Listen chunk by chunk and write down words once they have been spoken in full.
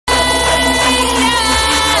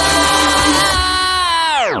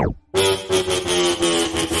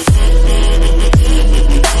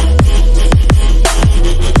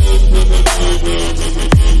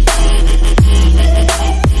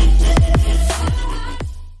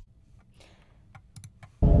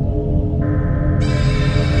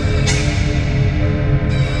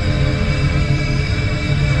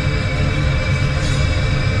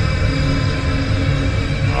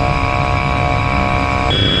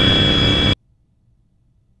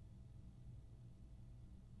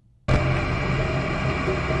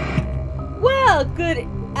Good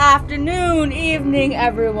afternoon, evening,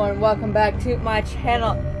 everyone. Welcome back to my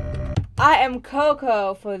channel. I am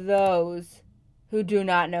Coco for those who do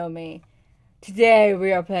not know me. Today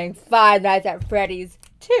we are playing Five Nights at Freddy's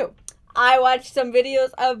 2. I watched some videos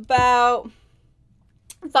about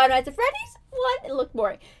Five Nights at Freddy's 1. It looked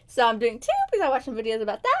boring. So I'm doing 2 because I watched some videos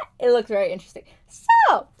about that. It looks very interesting.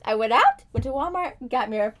 So I went to Walmart, got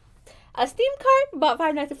me a Steam card, bought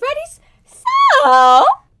Five Nights at Freddy's. So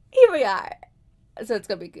here we are. So it's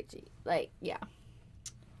gonna be Gucci. Like, yeah.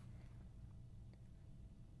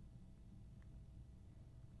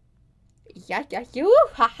 Yeah, you.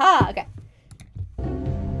 Haha. Okay.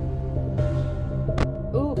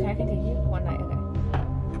 Ooh, can I continue? One night. Okay.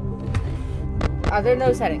 Are there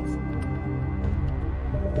no settings?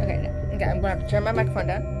 Okay, no. Okay, I'm gonna have to turn my microphone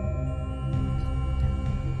down.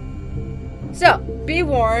 So, be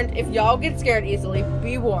warned, if y'all get scared easily,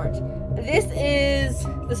 be warned. This is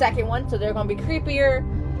the second one, so they're gonna be creepier,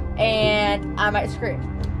 and I might scream.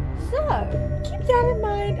 So, keep that in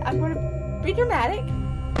mind. I'm gonna be dramatic,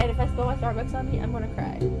 and if I spill my Starbucks on me, I'm gonna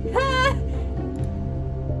cry.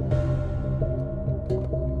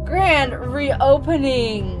 Grand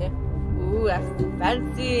reopening. Ooh, that's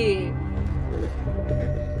fancy.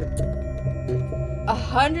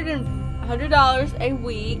 $100 a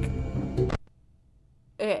week.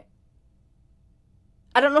 Okay.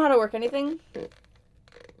 I don't know how to work anything.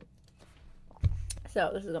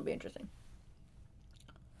 So, this is gonna be interesting.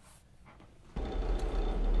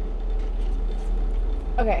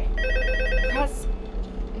 Okay. Press.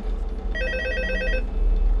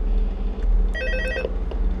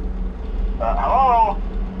 Hello?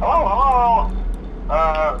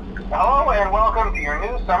 Hello and welcome to your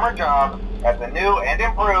new summer job at the new and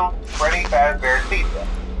improved Freddy Fazbear's Pizza.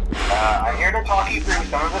 I'm here to talk you through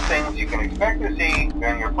some of the things you can expect to see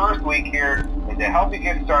during your first week here and to help you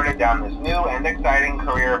get started down this new and exciting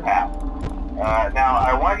career path. Now,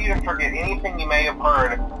 I want you to forget anything you may have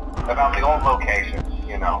heard about the old location.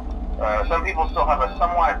 You know, some people still have a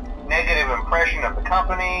somewhat negative impression of the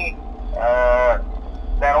company.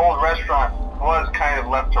 That old restaurant was kind of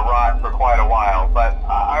left to rot for quite a while, but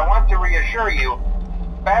I want to reassure you,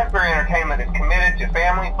 Fazbear Entertainment is committed to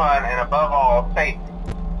family fun and above all, safety.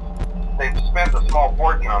 They've spent a small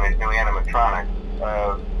fortune on these new animatronics.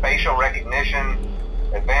 Facial recognition,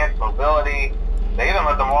 advanced mobility. They even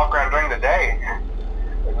let them walk around during the day.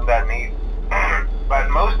 Isn't that neat? But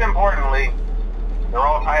most importantly, they're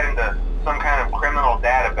all tied into some kind of criminal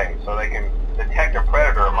database so they can detect a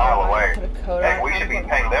predator a mile away. Heck, we should be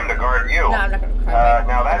paying them to guard you. No, I'm not gonna cry.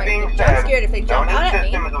 Now that being said, I'm scared if they jump out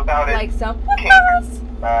at me. Without it, like some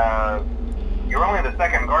you're only the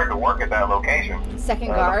second guard to work at that location. Second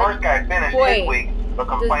guard? The first guy finished his week, but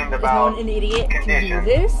complained about an idiot conditions. To do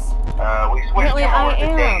this? We switched him over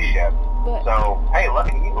to day shift. So, hey,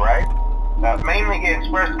 lucky you, right? Mainly he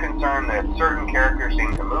expressed concern that certain characters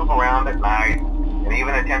seem to move around at night and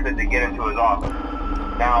even attempted to get into his office.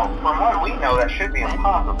 Now, from what we know, that should be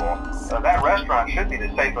impossible. That restaurant should be the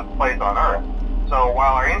safest place on Earth. So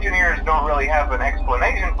while our engineers don't really have an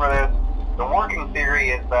explanation for this, the working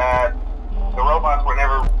theory is that the robots were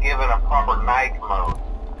never given a proper night mode.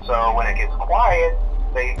 So when it gets quiet,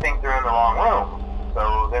 they think they're in the wrong room.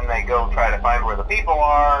 So then they go try to find where the people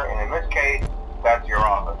are, and in this case, that's your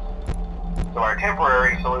office. So our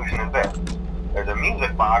temporary solution is this. There's a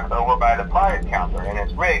music box over by the prize counter, and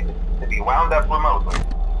it's rigged to be wound up remotely.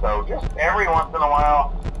 So just every once in a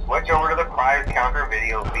while, switch over to the prize counter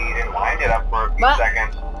video feed and wind it up for a few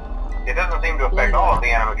seconds. It doesn't seem to affect all of the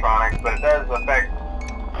animatronics, but it does affect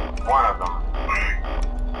one of them.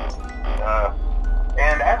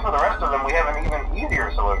 And as for the rest of them, we have an even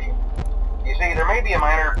easier solution. You see, there may be a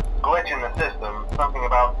minor glitch in the system, something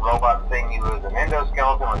about the robot seeing you as an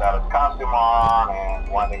endoskeleton without its costume on and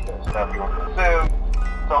wanting to stuff you into a suit.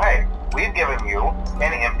 So hey, we've given you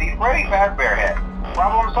an empty Freddy Fazbear head.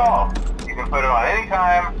 Problem solved. You can put it on any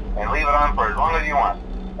time and leave it on for as long as you want.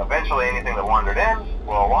 Eventually anything that wandered in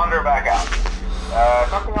will wander back out.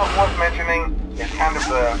 Something else worth mentioning is kind of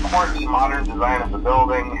the quirky modern design of the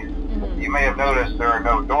building. You may have noticed there are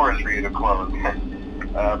no doors for you to close.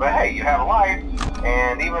 But hey, you have lights,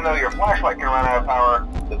 and even though your flashlight can run out of power,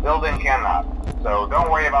 the building cannot. So don't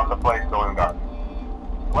worry about the place going dark.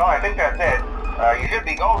 Well, I think that's it. You should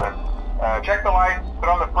be golden. Check the lights, put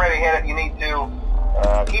on the Freddy head if you need to.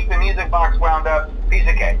 Keep the music box wound up. Piece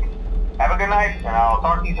of cake. Have a good night, and I'll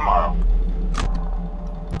talk to you tomorrow.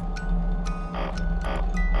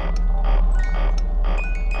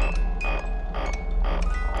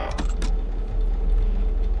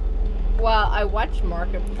 Well, I watched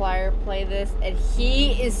Markiplier play this, and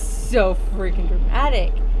he is so freaking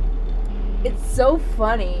dramatic. It's so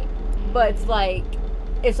funny, but it's like,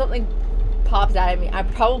 if something pops out at me, I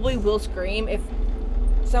probably will scream. If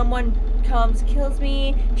someone comes, kills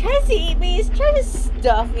me, tries to eat me, tries to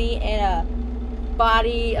stuff me in a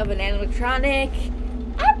body of an animatronic,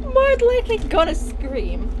 I'm more likely gonna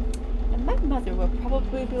scream. And my mother will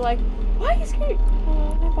probably be like, why are you screaming?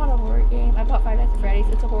 Oh, I bought a horror game. I bought Five Nights at Freddy's.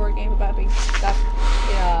 It's a horror game about being stuck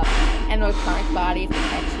in an animatronic body to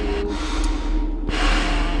catch you.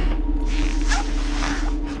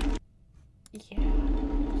 Yeah.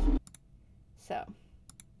 So.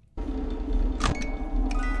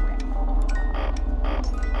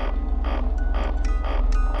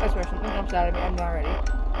 I swear something jumps out at me. I'm not ready.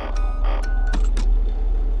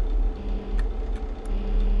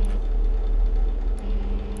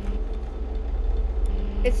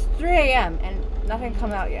 It's 3 a.m. and nothing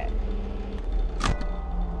come out yet.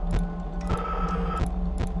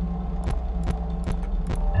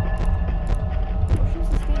 Where's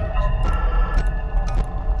the stage?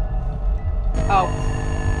 Oh.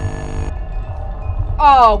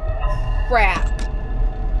 Oh, crap.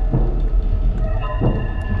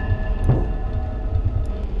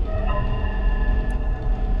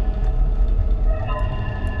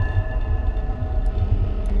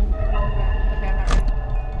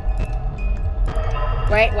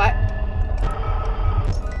 Wait, what?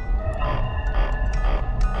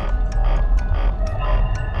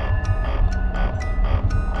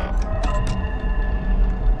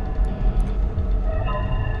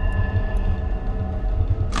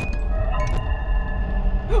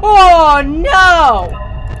 Oh, no!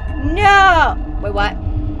 No! Wait, what?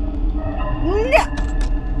 No!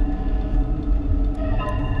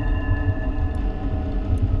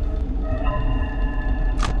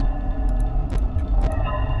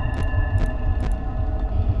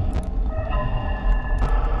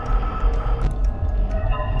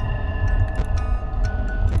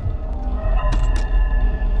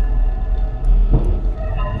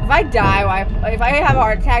 If I die, if I have a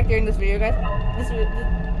heart attack during this video, guys,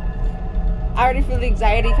 I already feel the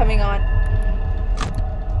anxiety coming on.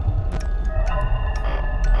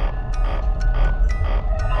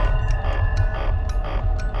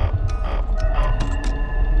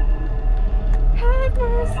 Have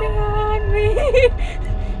mercy on me.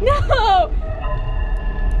 No.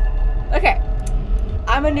 Okay,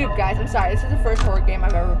 I'm a noob, guys. I'm sorry. This is the first horror game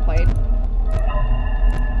I've ever played.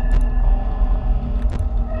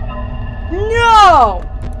 No!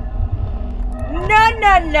 No,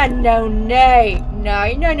 no, no, no, no. No,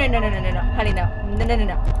 no, no, no, no, no, no, no. Honey, no. No, no, no,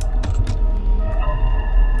 no.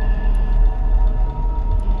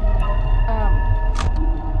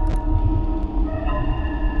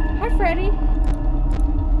 Hi, Freddy.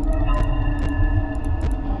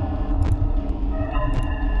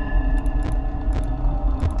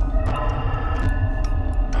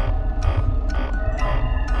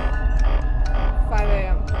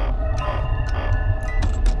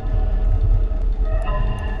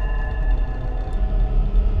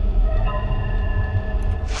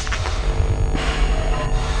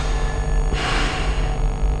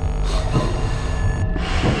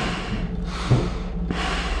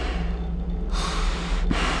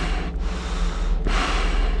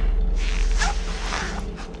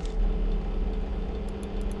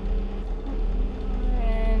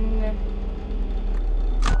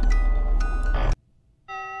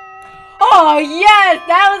 Oh, yes!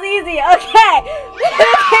 That was easy! Okay!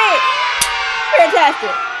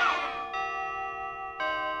 Fantastic!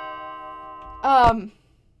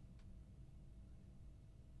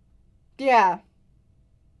 Yeah.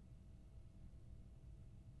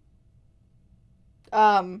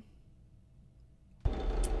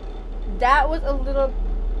 That was a little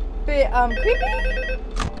bit, creepy?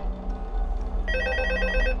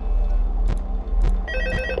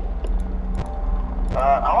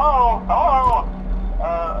 Hello?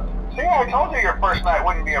 See, I told you your first night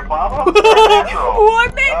wouldn't be a problem. Natural.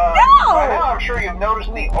 What? No! By now, I'm sure you've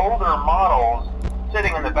noticed the older models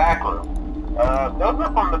sitting in the back room. Those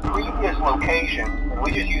are from the previous location, and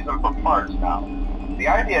we just use them for parts now. The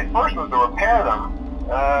idea at first was to repair them.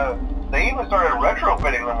 They even started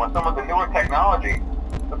retrofitting them with some of the newer technology,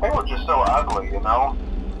 but they were just so ugly, you know?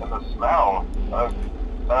 And the smell.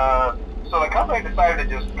 So the company decided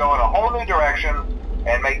to just go in a whole new direction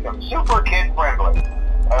and make them super kid-friendly.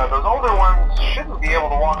 Those older ones shouldn't be able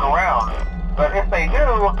to walk around, but if they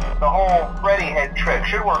do, the whole Freddy head trick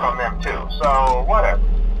should work on them too, so whatever.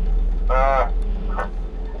 I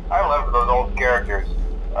love those old characters.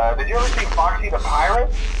 Did you ever see Foxy the Pirate?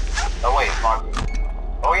 Oh wait, Foxy.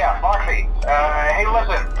 Oh yeah, Foxy. Hey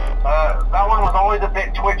listen, that one was always a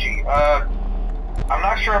bit twitchy. I'm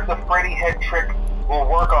not sure if the Freddy head trick will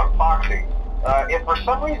work on Foxy. If for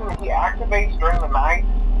some reason he activates during the night,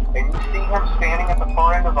 and you see him standing at the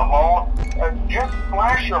far end of the hall, just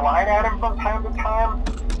flash your light at him from time to time.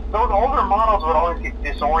 Those older models would always get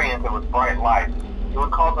disoriented with bright lights. It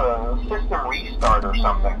would cause a system restart or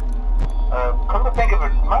something. Come to think of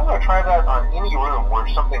it, you might want to try that on any room where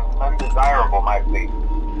something undesirable might be.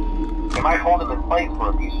 It might hold him in place for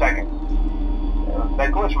a few seconds.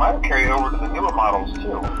 That glitch might have carried over to the newer models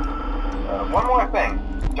too. One more thing,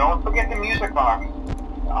 don't forget the music box.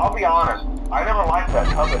 I'll be honest, I never liked that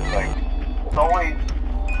puppet thing. It's always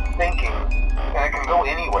thinking, and it can go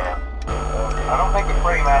anywhere. I don't think the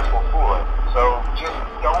Freddy mask will fool it, so just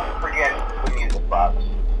don't forget the music box.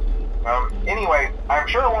 Anyway, I'm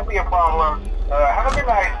sure it won't be a problem. Have a good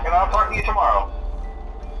night, and I'll talk to you tomorrow.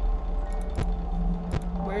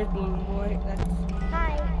 Where's Blue Boy? That's...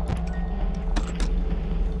 Hi.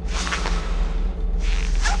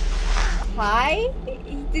 Hi?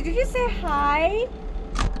 Did you just say hi?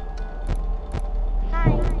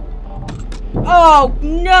 Hi. Oh,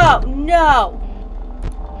 no, no.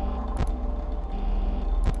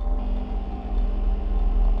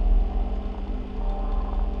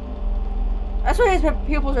 That's why his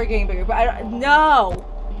pupils are getting bigger, but I don't, no.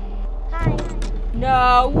 Hi.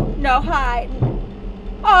 No, no, hi.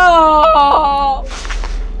 Oh.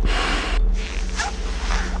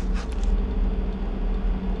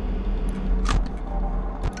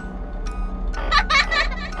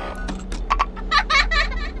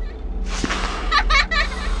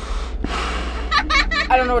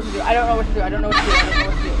 I don't know what to do. I don't know what to do. I don't know what to do. I don't know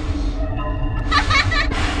what to do.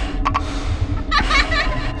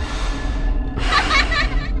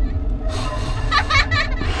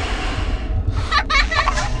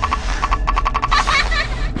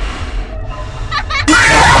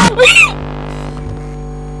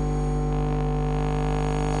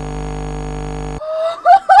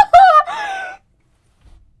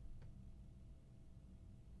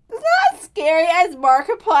 Scary as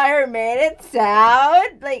Markiplier made it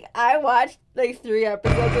sound. Like, I watched like 3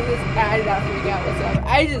 episodes of this and I did not freak out whatsoever.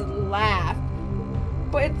 I just laughed.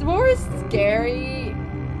 But it's more scary.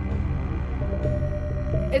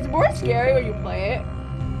 It's more scary when you play it.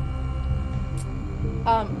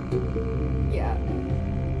 Yeah.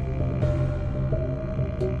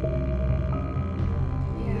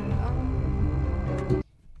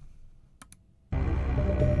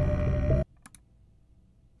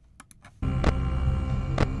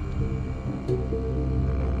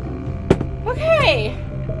 Okay,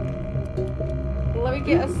 let me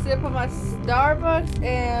get a sip of my Starbucks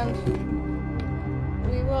and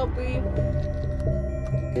we will be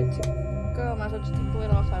good to go. Might as well just take the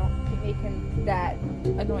lid off so I don't keep making that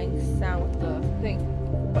annoying sound with the thing.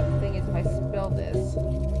 But the thing is, if I spill this,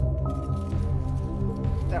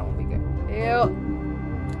 that won't be good. Ew.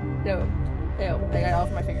 No. Ew. I got it all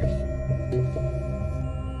over my fingers.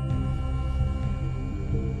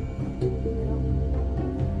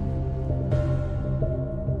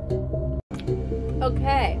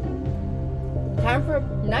 Okay, time for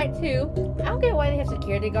night 2. I don't get why they have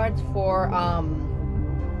security guards for,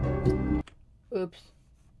 oops.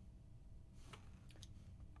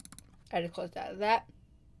 I just closed out of that.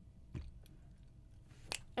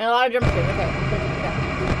 And a lot of jump scares, okay.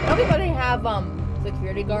 I don't get why they have,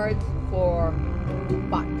 security guards for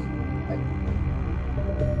bots.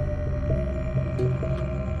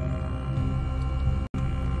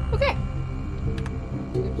 Okay.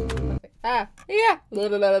 Oops. Ah, yeah. Blah,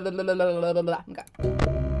 blah, blah, blah, blah, blah, blah, blah. Okay.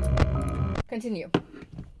 Continue.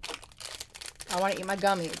 I want to eat my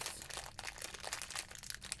gummies.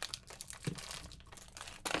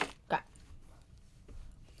 Okay.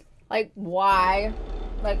 Like, why?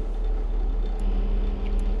 Like,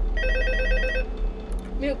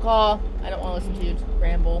 mute call. I don't want to listen to you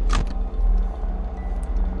ramble.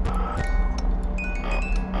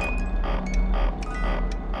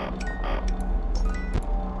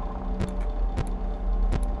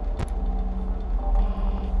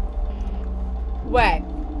 Wait.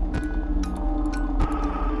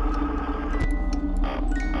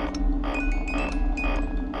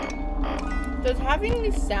 Does having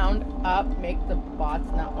the sound up make the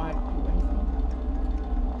bots not want to do anything?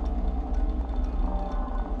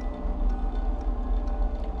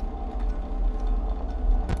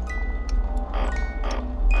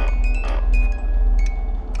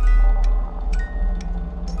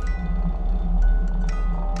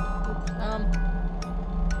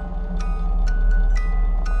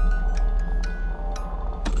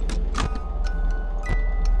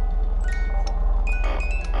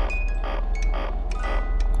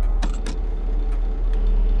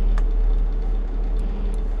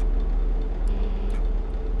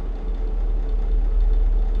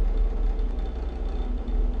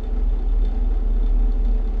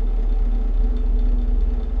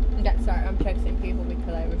 texting people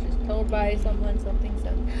because I was just told by someone something,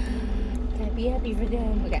 so gotta be happy for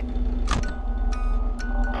them. Okay.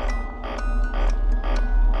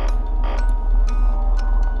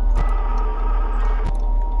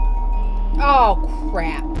 Oh,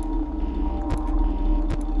 crap.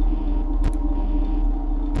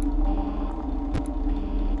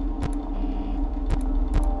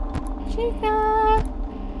 Chica!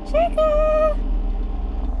 Chica!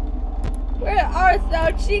 Where art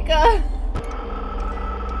thou, Chica?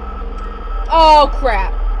 Oh,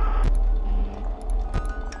 crap.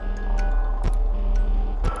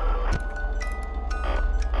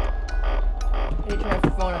 I need to turn my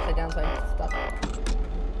phone upside down so I can stop it.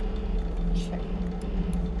 Check.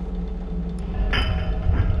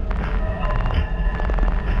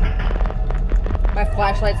 My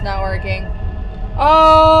flashlight's not working.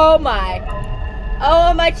 Oh my.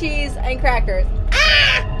 Oh my cheese and crackers.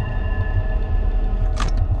 Ah!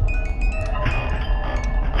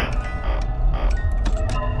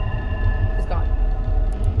 It's gone.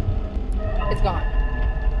 It's gone.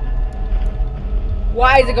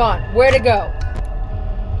 Why is it gone? Where'd it go?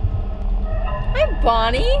 Hi,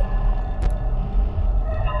 Bonnie.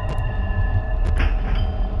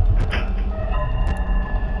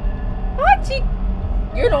 Hi, Chica.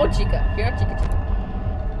 You're an old Chica. You're not Chica Chica.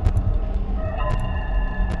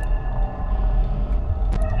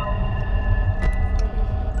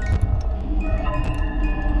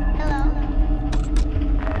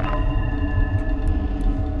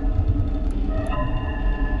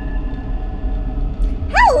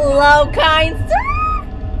 Hello, kind sir.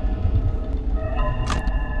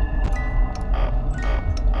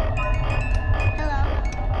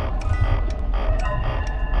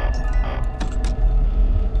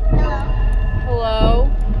 Hello.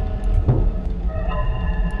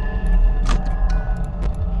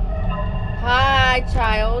 Hi,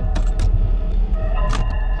 child.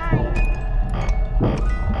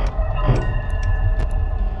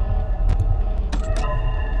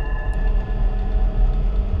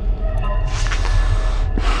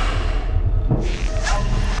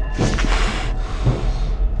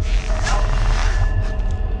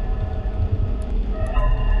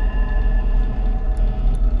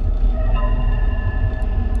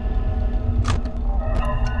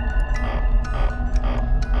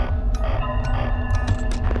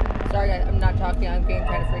 I'm getting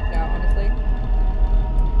kind of freaked out, honestly.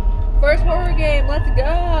 First horror game, let's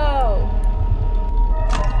go!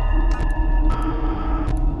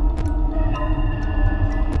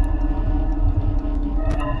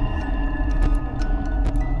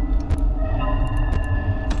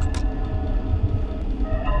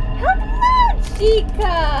 Hello,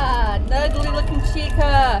 Chica! The ugly looking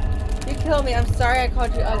Chica! You killed me. I'm sorry I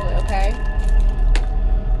called you ugly, okay?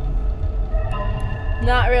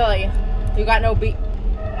 Not really. You got no beat.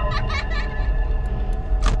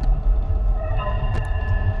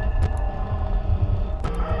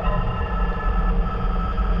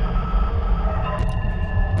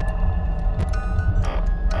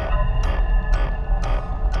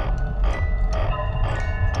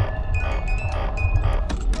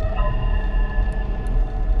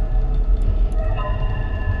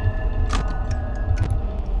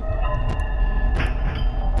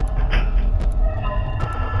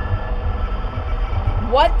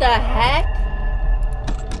 What the heck?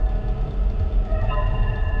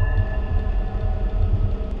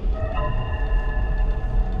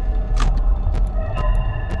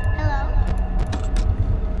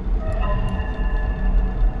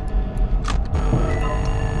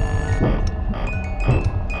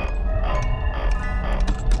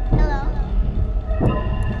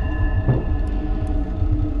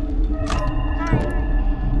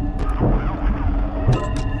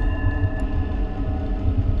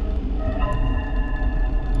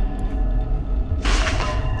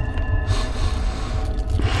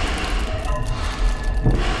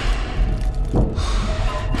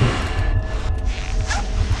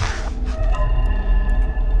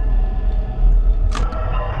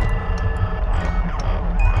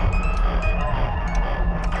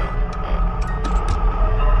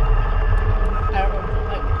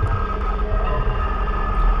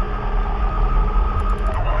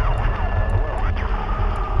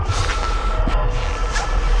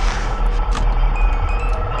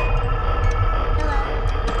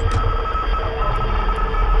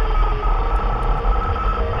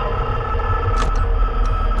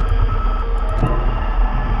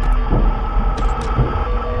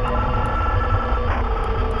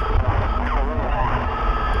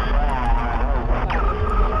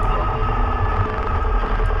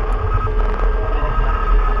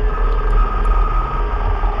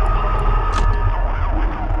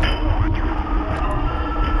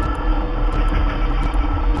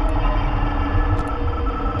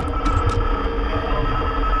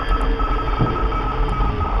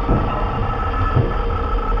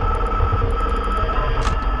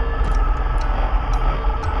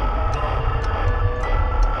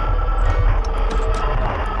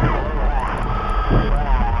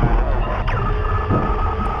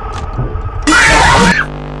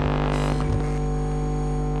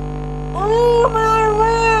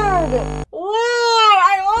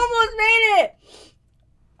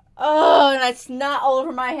 snot all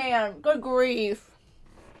over my hand. Good grief.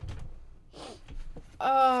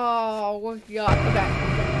 Oh, what God. Okay.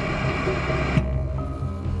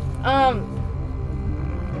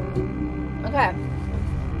 Okay.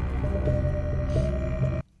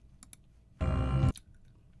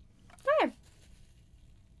 Okay.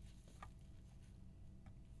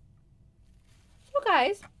 So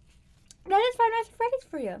guys, that is Five Nights at Freddy's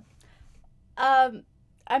for you.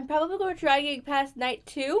 I'm probably going to try getting past night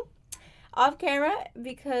 2 off camera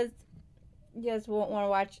because you guys won't want to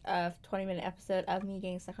watch a 20-minute episode of me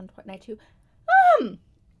getting stuck on night 2.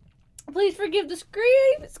 Please forgive the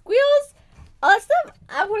squeals, all that stuff.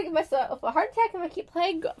 I'm going to give myself a heart attack if I keep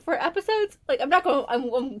playing for episodes. Like, I'm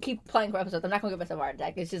going to keep playing for episodes. I'm not going to give myself a heart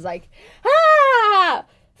attack. It's just like,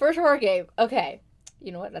 first horror game. Okay.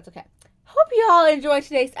 You know what? That's okay. Hope you all enjoyed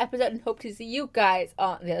today's episode and hope to see you guys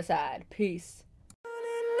on the other side. Peace.